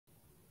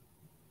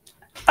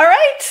All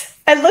right.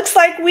 It looks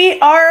like we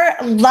are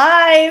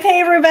live. Hey,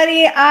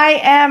 everybody.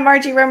 I am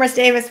Margie Romers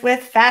Davis with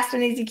Fast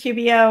and Easy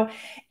QBO.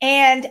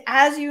 And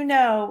as you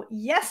know,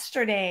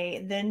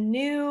 yesterday, the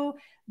new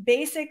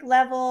basic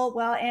level,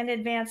 and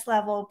advanced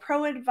level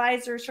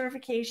ProAdvisor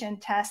certification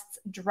tests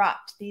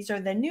dropped. These are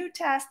the new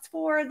tests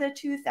for the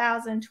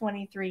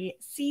 2023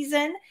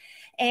 season.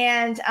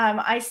 And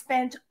I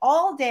spent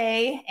all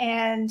day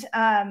and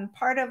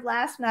part of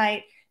last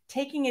night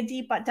taking a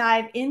deep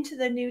dive into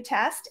the new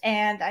test,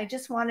 and I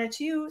just wanted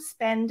to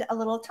spend a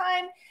little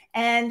time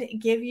and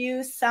give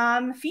you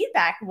some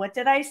feedback. What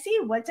did I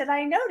see? What did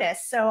I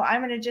notice? So I'm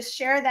going to just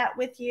share that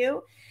with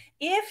you.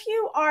 If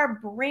you are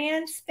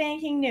brand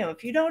spanking new,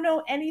 if you don't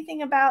know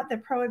anything about the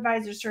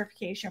ProAdvisor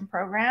certification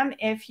program,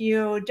 if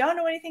you don't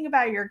know anything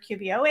about your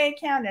QBOA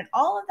account and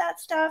all of that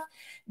stuff,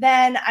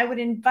 then I would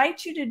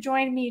invite you to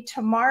join me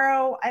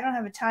tomorrow. I don't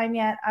have a time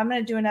yet. I'm going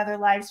to do another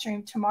live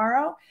stream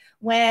tomorrow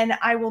when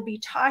I will be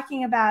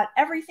talking about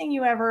everything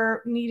you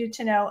ever needed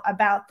to know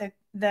about the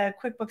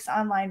QuickBooks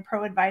Online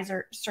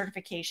ProAdvisor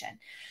certification.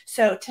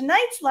 So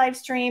tonight's live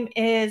stream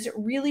is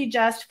really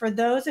just for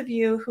those of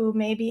you who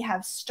maybe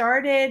have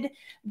started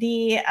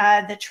the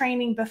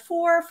training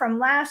before from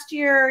last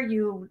year.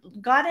 You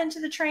got into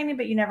the training,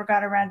 but you never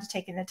got around to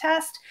taking the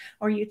test,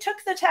 or you took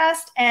the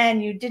test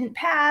and you didn't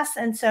pass.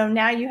 And so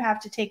now you have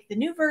to take the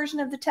new version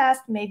of the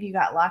test. Maybe you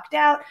got locked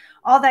out,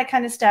 all that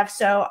kind of stuff.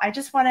 So I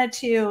just wanted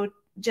to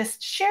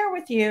just share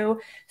with you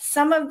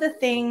some of the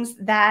things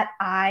that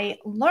I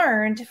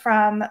learned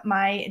from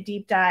my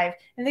deep dive.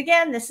 And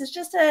again, this is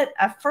just a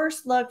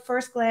first look,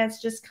 first glance,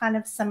 just kind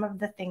of some of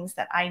the things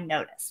that I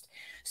noticed.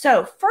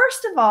 So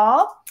first of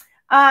all,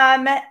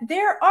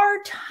 there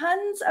are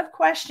tons of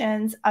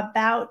questions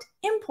about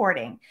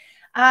importing.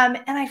 And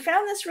I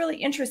found this really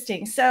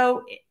interesting.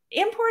 So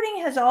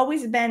importing has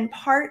always been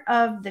part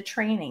of the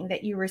training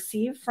that you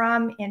receive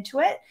from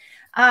Intuit.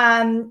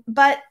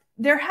 But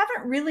there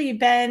haven't really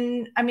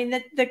been, I mean,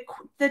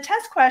 the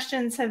test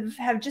questions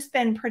have just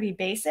been pretty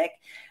basic.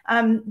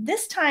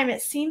 This time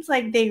it seems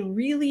like they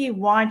really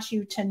want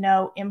you to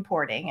know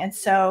importing. And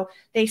so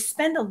they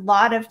spend a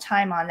lot of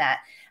time on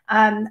that.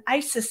 I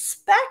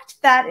suspect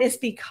that is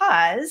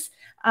because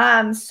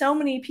so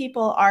many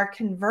people are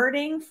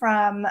converting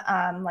from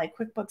like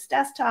QuickBooks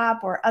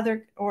Desktop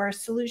or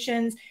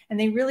solutions, and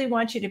they really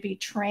want you to be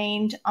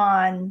trained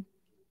on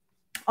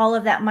all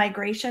of that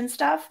migration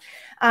stuff.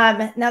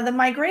 Now the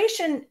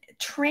migration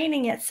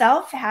training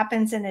itself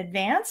happens in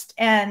advanced.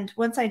 And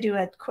once I do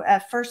a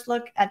first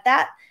look at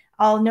that,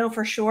 I'll know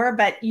for sure,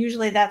 but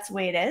usually that's the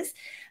way it is.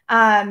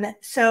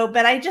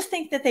 But I just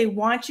think that they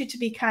want you to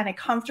be kind of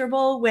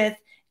comfortable with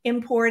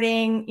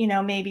importing,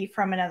 maybe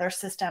from another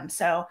system.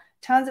 So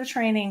tons of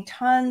training,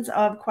 tons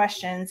of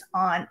questions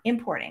on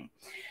importing.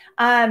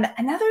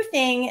 Another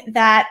thing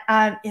that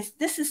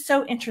this is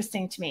so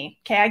interesting to me.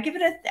 Okay, I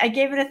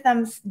gave it a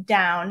thumbs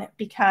down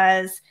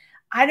because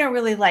I don't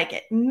really like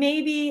it.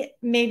 Maybe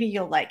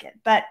you'll like it.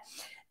 But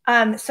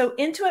so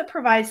Intuit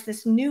provides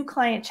this new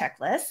client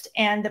checklist,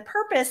 and the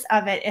purpose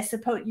of it is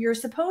you're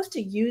supposed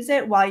to use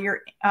it while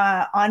you're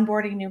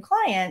onboarding new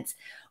clients,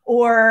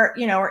 or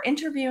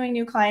interviewing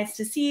new clients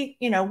to see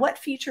what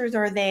features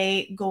are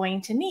they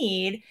going to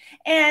need.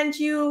 And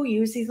you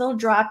use these little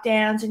drop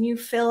downs and you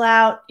fill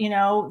out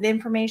the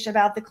information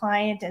about the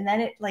client, and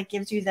then it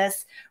gives you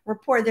this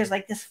report. There's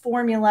this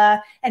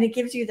formula, and it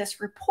gives you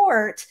this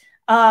report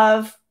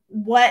of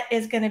what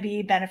is going to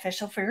be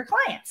beneficial for your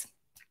clients.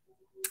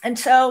 And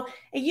so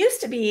it used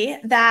to be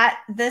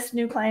that this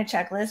new client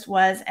checklist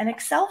was an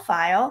Excel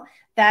file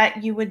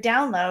that you would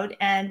download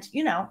and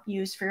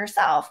use for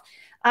yourself.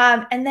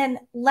 And then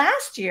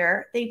last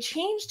year, they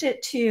changed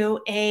it to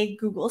a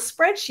Google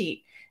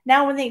spreadsheet.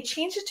 Now, when they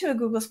changed it to a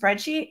Google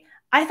spreadsheet,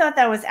 I thought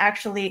that was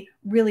actually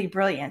really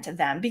brilliant of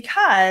them,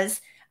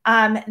 because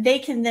they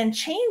can then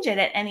change it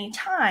at any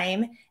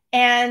time,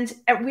 and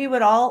we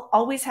would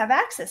always have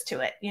access to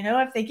it.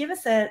 If they give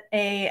us an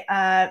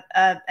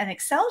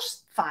Excel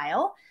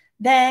file,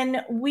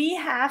 then we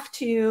have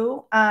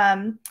to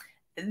download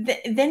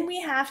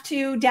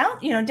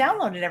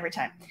it every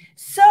time.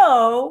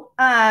 So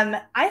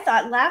I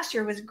thought last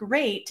year was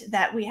great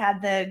that we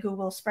had the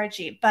Google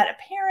spreadsheet, but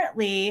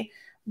apparently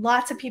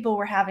lots of people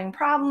were having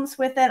problems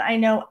with it. I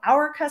know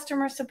our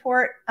customer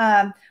support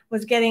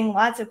was getting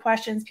lots of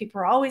questions.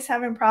 People are always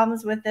having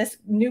problems with this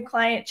new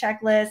client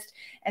checklist.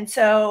 And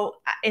so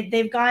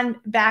they've gone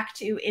back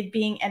to it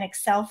being an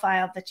Excel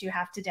file that you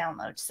have to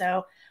download.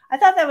 So I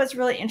thought that was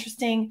really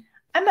interesting.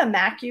 I'm a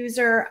Mac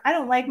user. I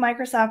don't like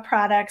Microsoft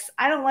products.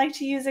 I don't like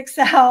to use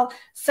Excel.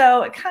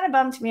 So it kind of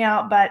bummed me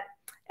out, but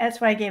that's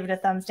why I gave it a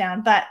thumbs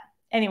down. But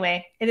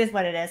anyway, it is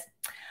what it is.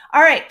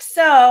 All right.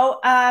 So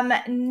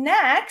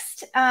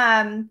next,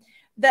 not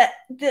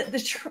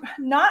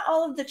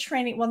all of the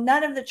training, well,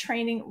 none of the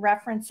training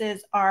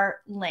references are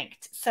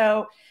linked.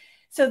 So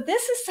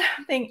this is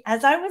something,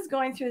 as I was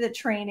going through the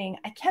training,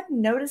 I kept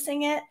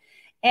noticing it.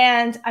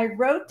 And I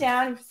wrote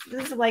down,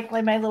 this is like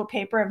my little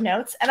paper of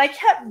notes, and I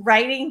kept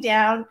writing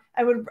down,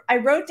 I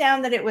wrote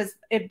down that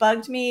it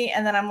bugged me.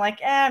 And then I'm like,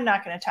 I'm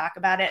not going to talk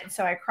about it. And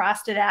so I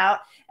crossed it out,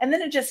 and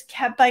then it just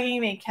kept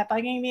bugging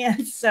me.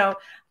 And so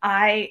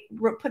I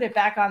put it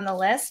back on the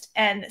list.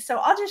 And so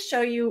I'll just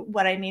show you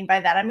what I mean by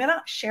that. I'm going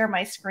to share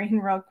my screen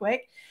real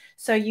quick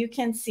so you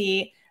can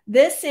see.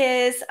 This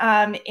is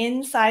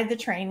inside the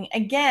training.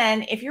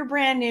 Again, if you're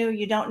brand new,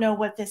 you don't know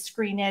what this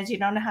screen is, you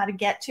don't know how to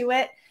get to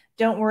it,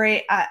 don't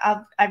worry.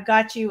 I've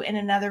got you in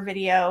another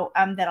video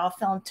that I'll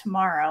film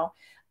tomorrow.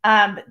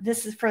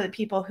 This is for the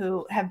people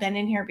who have been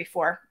in here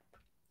before.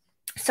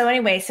 So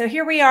anyway, so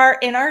here we are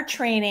in our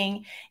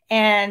training,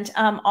 and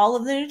all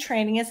of the new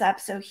training is up.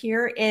 So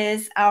here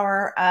is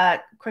our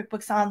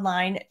QuickBooks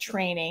Online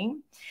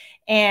training.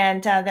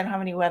 And they don't have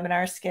any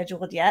webinars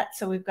scheduled yet.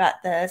 So we've got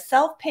the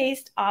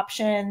self-paced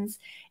options,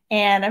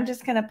 and I'm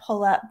just going to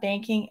pull up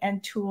banking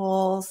and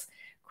tools,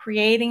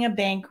 creating a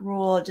bank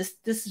rule.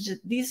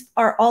 These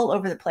are all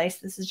over the place.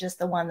 This is just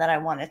the one that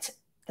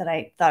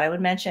I thought I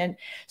would mention.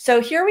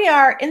 So here we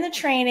are in the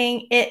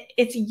training.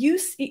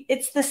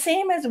 It's the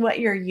same as what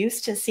you're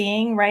used to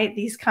seeing, right?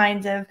 These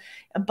kinds of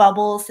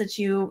bubbles that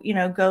you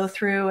go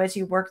through as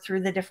you work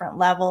through the different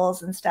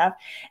levels and stuff.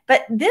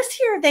 But this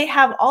year they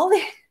have all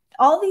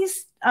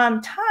these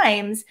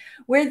times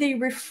where they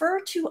refer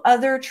to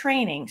other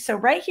training. So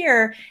right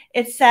here,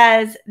 it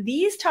says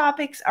these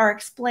topics are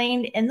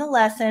explained in the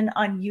lesson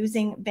on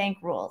using bank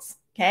rules.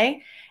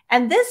 Okay.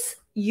 And this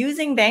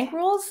using bank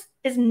rules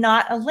is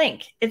not a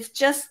link. It's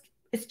just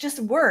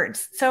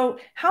words. So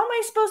how am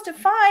I supposed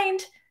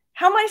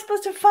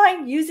to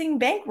find using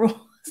bank rules?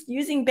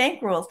 Using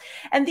bank rules.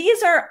 And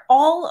these are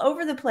all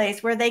over the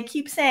place where they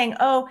keep saying,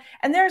 oh,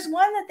 and there's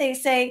one that they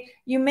say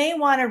you may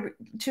want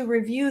to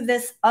review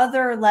this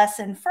other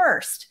lesson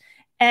first.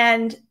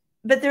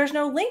 But there's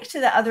no link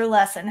to the other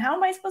lesson. How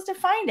am I supposed to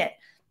find it?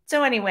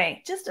 So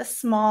anyway, just a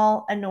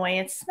small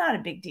annoyance. It's not a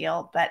big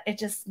deal, but it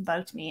just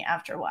bugged me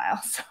after a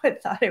while. So I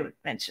thought I would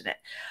mention it.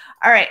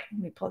 All right,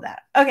 let me pull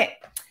that up. Okay,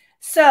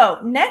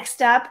 so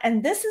next up,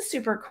 and this is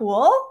super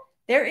cool,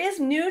 there is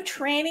new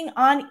training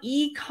on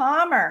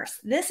e-commerce.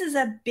 This is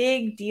a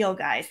big deal,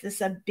 guys. This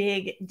is a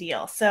big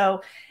deal.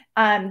 So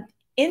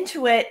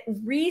Intuit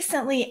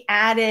recently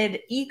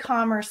added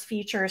e-commerce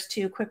features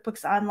to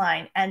QuickBooks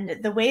Online. And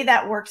the way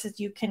that works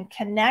is you can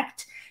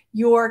connect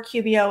your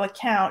QBO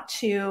account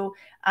to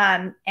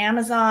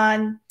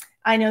Amazon.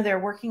 I know they're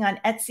working on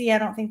Etsy. I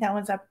don't think that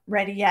one's up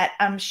ready yet.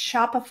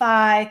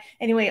 Shopify.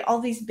 Anyway, all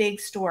these big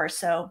stores.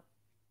 So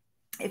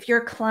if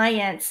your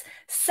clients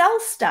sell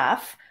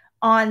stuff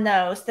on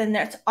those, then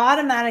it's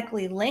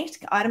automatically linked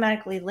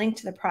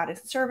to the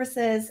products and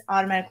services,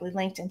 automatically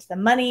linked into the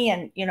money,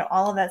 and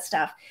all of that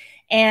stuff.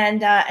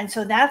 And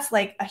so that's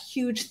like a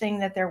huge thing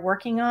that they're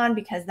working on,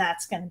 because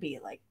that's going to be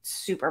like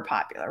super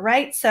popular,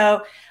 right?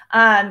 So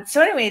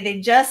anyway, they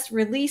just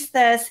released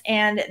this,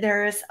 and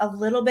there's a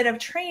little bit of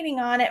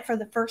training on it for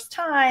the first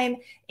time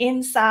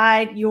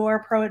inside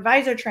your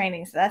ProAdvisor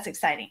training. So that's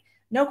exciting.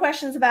 No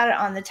questions about it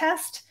on the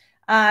test,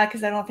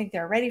 because I don't think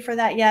they're ready for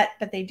that yet,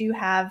 but they do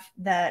have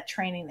the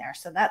training there.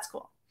 So that's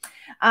cool.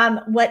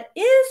 What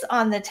is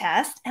on the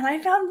test, and I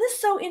found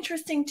this so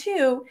interesting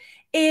too,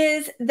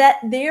 is that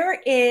there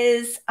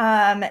is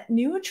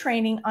new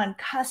training on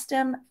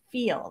custom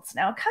fields.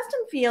 Now,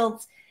 custom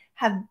fields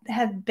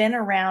have been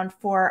around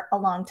for a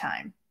long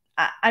time.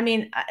 I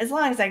mean, as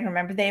long as I can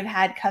remember, they've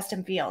had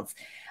custom fields.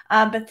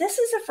 But this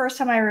is the first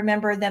time I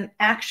remember them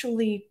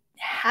actually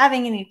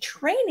having any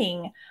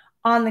training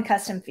on the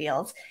custom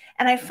fields.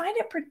 And I find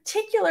it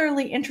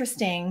particularly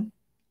interesting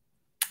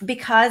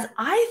because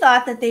I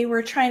thought that they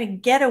were trying to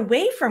get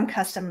away from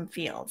custom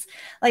fields.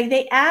 Like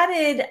they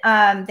added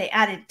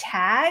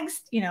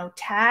tags.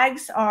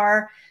 Tags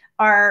are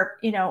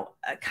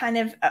kind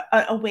of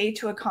a way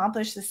to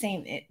accomplish the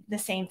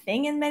same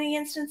thing in many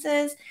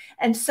instances.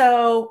 And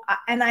so,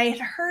 and I had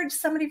heard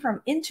somebody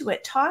from Intuit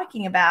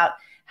talking about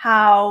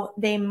how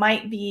they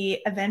might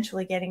be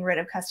eventually getting rid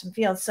of custom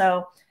fields.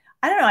 So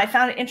I don't know. I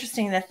found it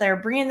interesting that they're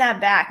bringing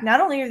that back. Not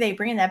only are they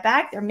bringing that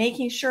back, they're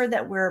making sure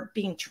that we're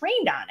being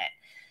trained on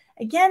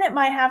it. Again, it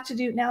might have to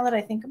do, now that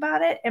I think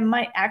about it, it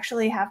might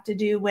actually have to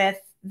do with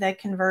the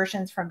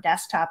conversions from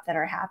desktop that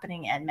are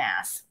happening en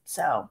masse.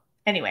 So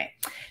anyway,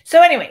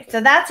 so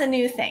that's a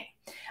new thing.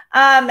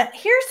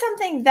 Here's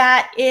something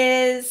that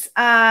is,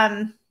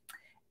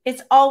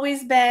 it's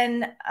always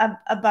been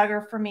a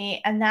bugger for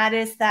me, and that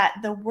is that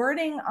the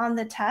wording on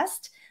the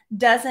test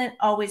doesn't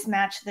always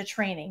match the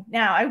training.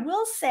 Now, I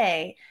will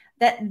say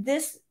that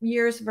this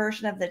year's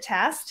version of the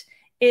test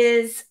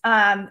is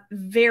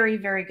very,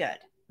 very good.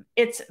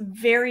 It's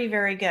very,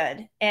 very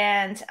good.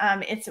 And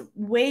it's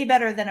way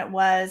better than it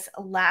was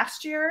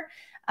last year.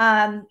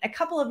 A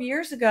couple of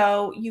years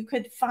ago, you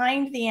could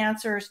find the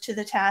answers to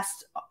the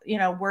test,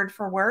 word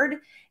for word,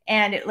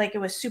 and it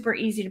was super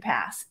easy to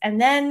pass. And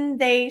then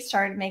they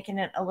started making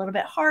it a little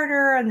bit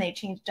harder, and they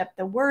changed up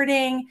the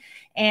wording.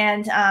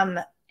 And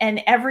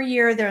every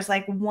year there's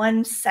like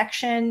one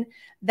section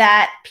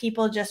that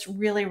people just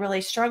really,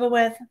 really struggle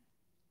with.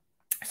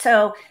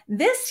 So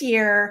this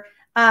year,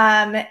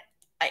 it's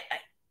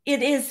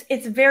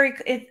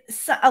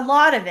a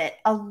lot of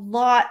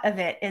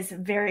it is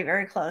very,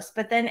 very close.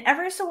 But then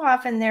every so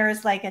often there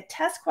is like a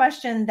test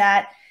question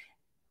that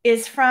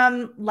is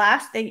from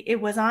it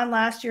was on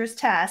last year's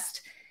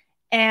test,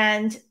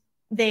 and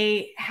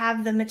they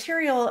have the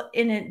material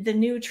in the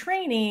new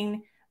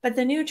training, but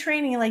the new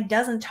training like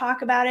doesn't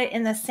talk about it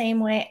in the same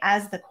way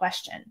as the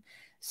question.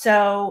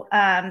 So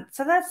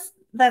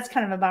that's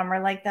kind of a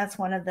bummer. Like that's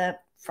one of the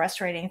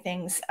frustrating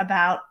things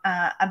about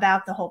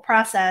the whole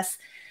process.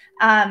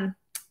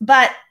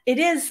 But it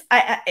is,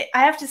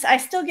 I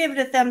still give it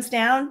a thumbs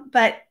down,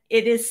 but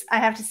it is, I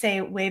have to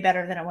say, way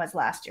better than it was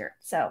last year.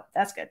 So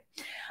that's good.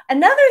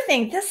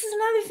 This is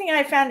another thing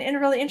I found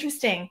really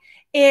interesting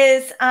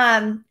is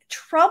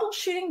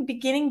troubleshooting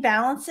beginning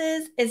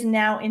balances is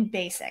now in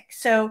basic.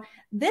 So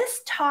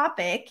this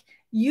topic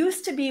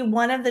used to be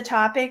one of the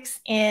topics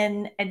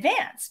in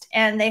advanced,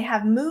 and they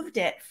have moved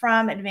it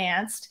from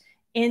advanced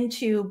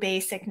into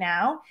basic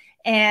now.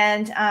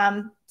 And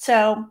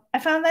so I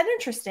found that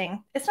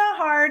interesting. It's not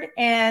hard.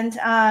 And,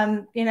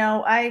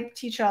 I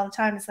teach it all the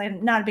time. It's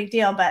like not a big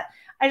deal, but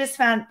I just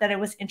found that it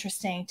was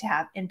interesting to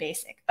have in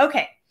basic.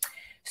 Okay.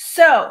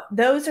 So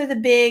those are the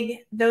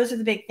big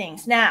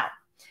things. Now,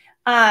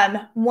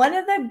 one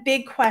of the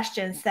big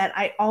questions that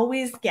I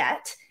always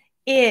get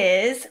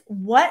is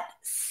what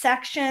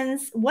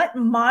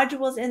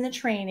modules in the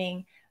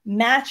training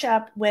match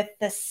up with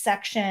the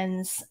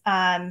sections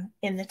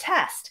in the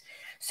test.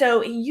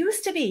 So it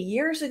used to be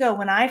years ago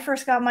when I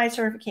first got my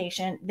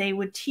certification, they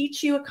would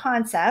teach you a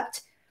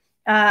concept.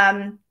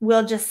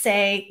 We'll just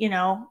say,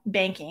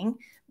 banking.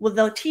 Well,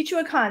 they'll teach you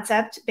a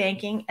concept,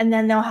 banking, and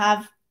then they'll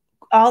have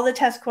all the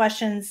test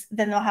questions.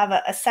 Then they'll have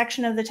a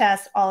section of the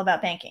test all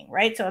about banking,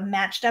 right? So it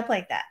matched up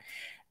like that.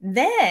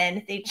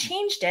 Then they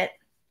changed it.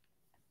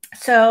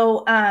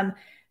 So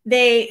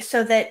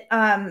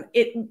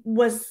it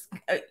was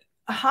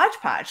a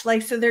hodgepodge.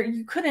 Like, so there,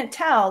 you couldn't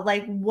tell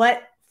like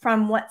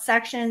from what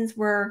sections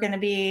were going to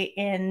be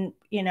in,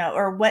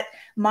 or what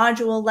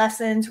module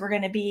lessons were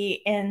going to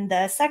be in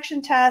the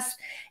section test.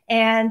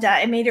 And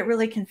it made it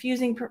really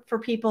confusing for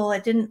people.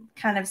 It didn't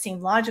kind of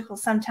seem logical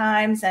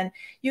sometimes. And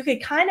you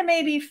could kind of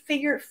maybe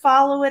figure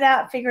it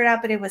out,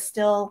 but it was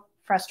still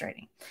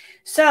frustrating.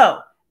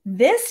 So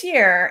this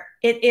year,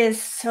 it is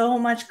so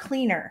much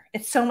cleaner.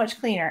 It's so much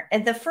cleaner.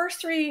 And the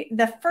first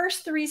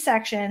three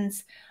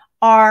sections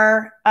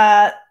are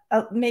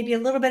maybe a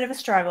little bit of a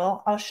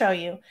struggle. I'll show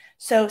you.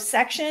 So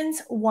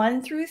sections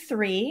 1 through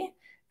 3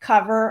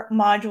 cover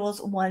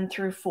modules 1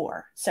 through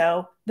 4.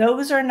 So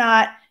those are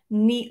not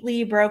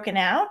neatly broken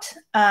out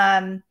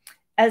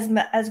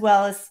as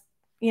well as,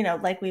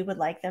 like we would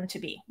like them to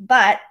be.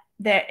 But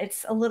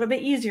it's a little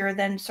bit easier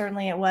than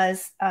certainly it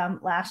was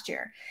last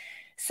year.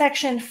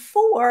 Section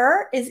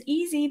 4 is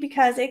easy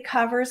because it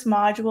covers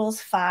modules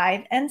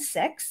 5 and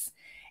 6.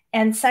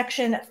 And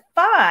section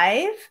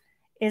 5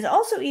 is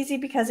also easy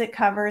because it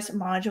covers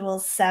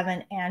modules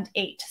 7 and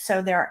 8.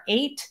 So there are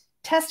 8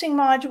 testing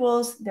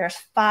modules. There's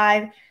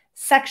 5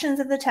 sections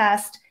of the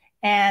test,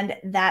 and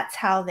that's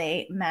how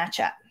they match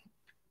up.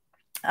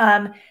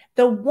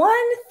 The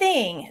one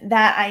thing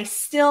that I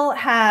still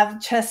have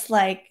just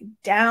like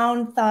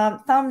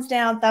thumbs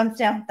down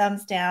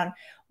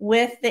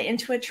with the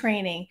Intuit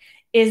training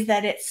is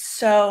that it's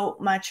so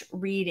much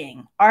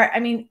reading. Are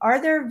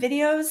there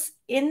videos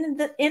in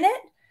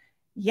it?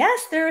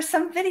 Yes, there are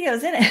some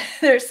videos in it.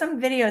 There's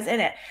some videos in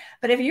it.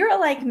 But if you're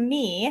like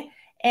me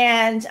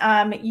and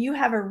you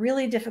have a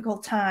really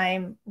difficult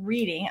time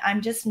reading, I'm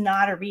just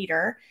not a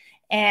reader.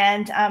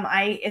 And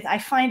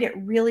I find it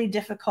really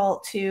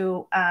difficult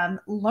to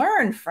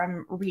learn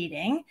from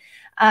reading.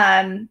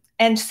 And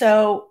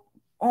so,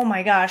 oh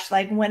my gosh,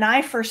 like when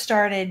I first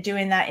started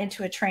doing that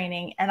Intuit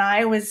training, and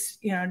I was,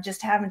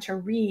 just having to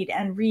read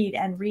and read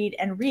and read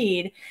and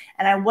read,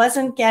 and I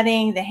wasn't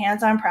getting the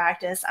hands-on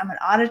practice. I'm an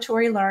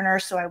auditory learner,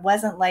 so I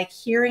wasn't like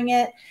hearing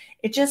it.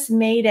 It just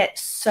made it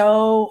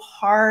so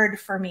hard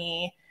for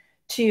me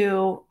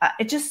to,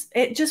 it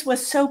just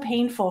was so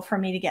painful for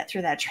me to get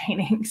through that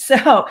training.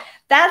 So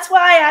that's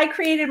why I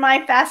created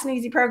my Fast and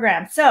Easy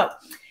program. So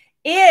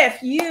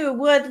if you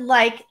would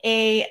like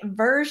a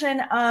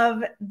version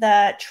of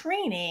the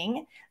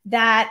training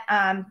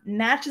that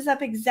matches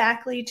up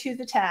exactly to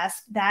the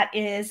test, that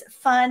is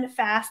fun,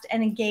 fast,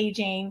 and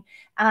engaging,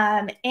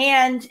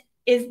 and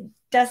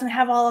doesn't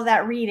have all of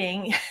that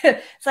reading.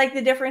 It's like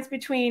the difference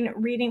between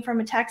reading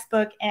from a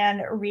textbook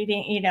and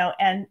reading,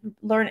 and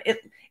learn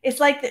it. It's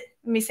like, let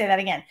me say that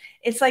again.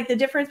 It's like the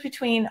difference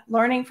between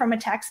learning from a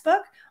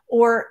textbook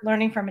or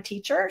learning from a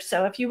teacher.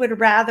 So if you would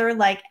rather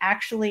like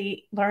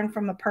actually learn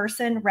from a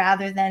person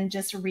rather than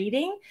just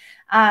reading,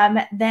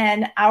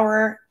 then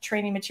our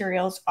training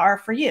materials are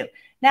for you.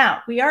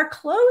 Now, we are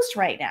closed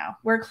right now.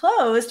 We're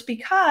closed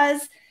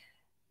because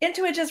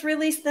Intuit just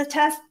released the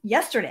test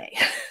yesterday.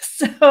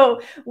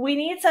 So we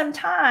need some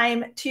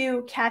time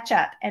to catch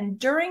up. And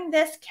during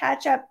this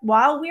catch up,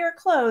 while we are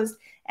closed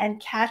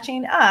and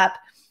catching up,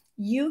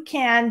 you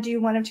can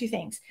do one of two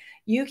things.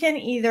 You can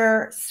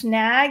either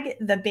snag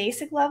the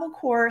basic level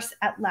course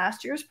at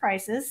last year's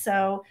prices.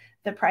 So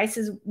the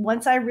prices,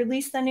 once I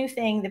release the new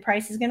thing, the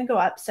price is going to go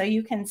up. So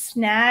you can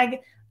snag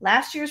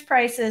last year's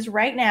prices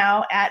right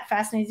now at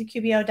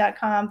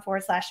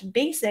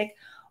fasteneasyqbo.com/basic.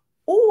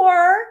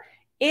 Or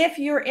if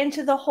you're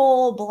into the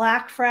whole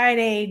Black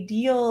Friday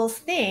deals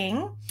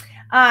thing,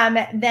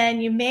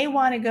 then you may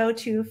want to go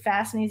to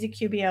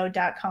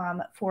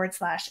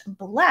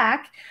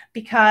fasteneasyqbo.com/black,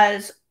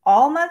 because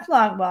all month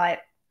long, well,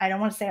 I don't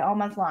want to say all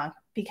month long,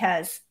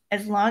 because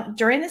as long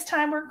during this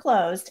time we're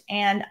closed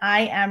and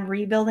I am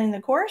rebuilding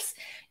the course,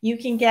 you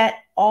can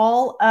get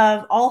all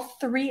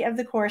three of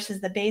the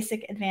courses, the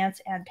basic,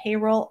 advanced, and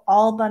payroll,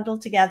 all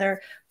bundled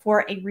together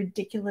for a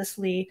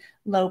ridiculously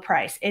low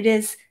price. It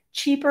is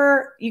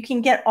cheaper. You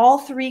can get all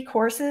three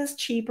courses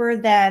cheaper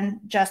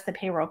than just the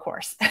payroll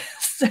course.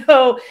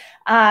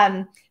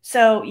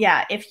 So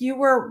yeah, if you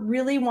were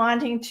really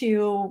wanting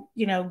to,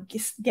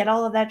 get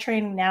all of that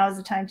training, now is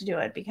the time to do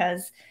it,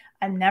 because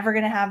I'm never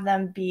going to have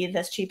them be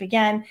this cheap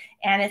again.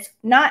 And it's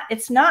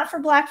not for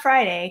Black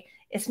Friday.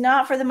 It's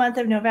not for the month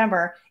of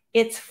November.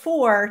 It's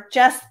for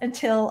just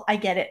until I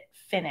get it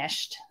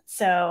finished.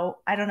 So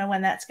I don't know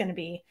when that's going to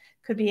be.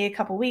 Could be a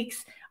couple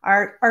weeks.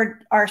 Our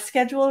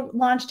scheduled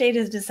launch date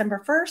is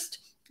December 1st,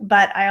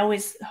 but I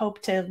always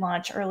hope to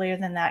launch earlier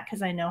than that,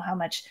 because I know how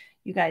much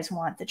you guys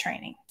want the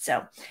training.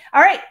 So,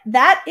 all right,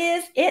 that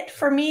is it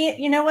for me.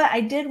 You know what?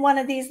 I did one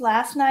of these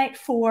last night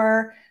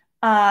for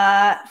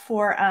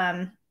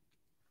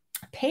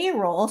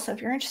payroll. So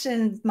if you're interested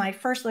in my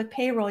first look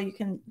payroll, you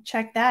can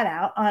check that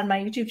out on my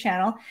YouTube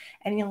channel.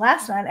 And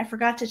last night I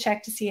forgot to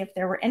check to see if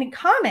there were any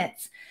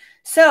comments.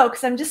 So,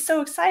 because I'm just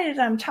so excited,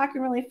 I'm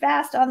talking really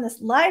fast on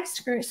this live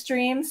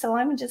stream. So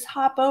I'm going to just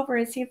hop over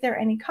and see if there are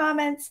any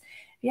comments.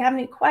 If you have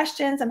any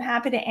questions, I'm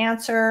happy to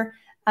answer.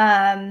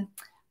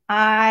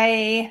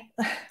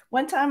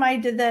 One time I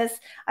did this.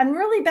 I'm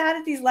really bad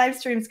at these live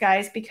streams,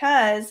 guys,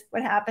 because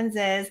what happens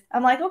is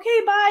I'm like,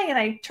 okay, bye. And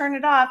I turn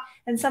it off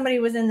and somebody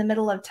was in the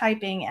middle of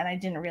typing and I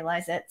didn't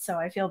realize it. So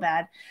I feel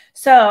bad.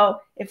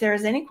 So if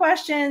there's any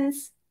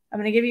questions, I'm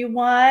going to give you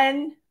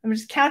one. I'm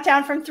just count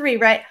down from 3,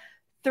 right?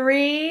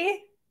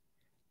 3,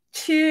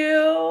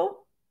 2.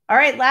 All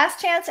right, last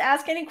chance to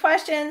ask any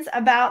questions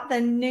about the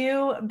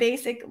new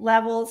basic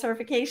level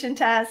certification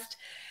test.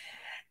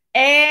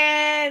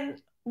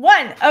 And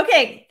 1.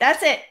 Okay,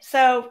 that's it.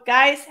 So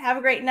guys, have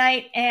a great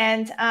night.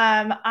 And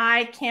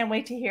I can't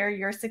wait to hear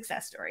your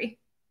success story.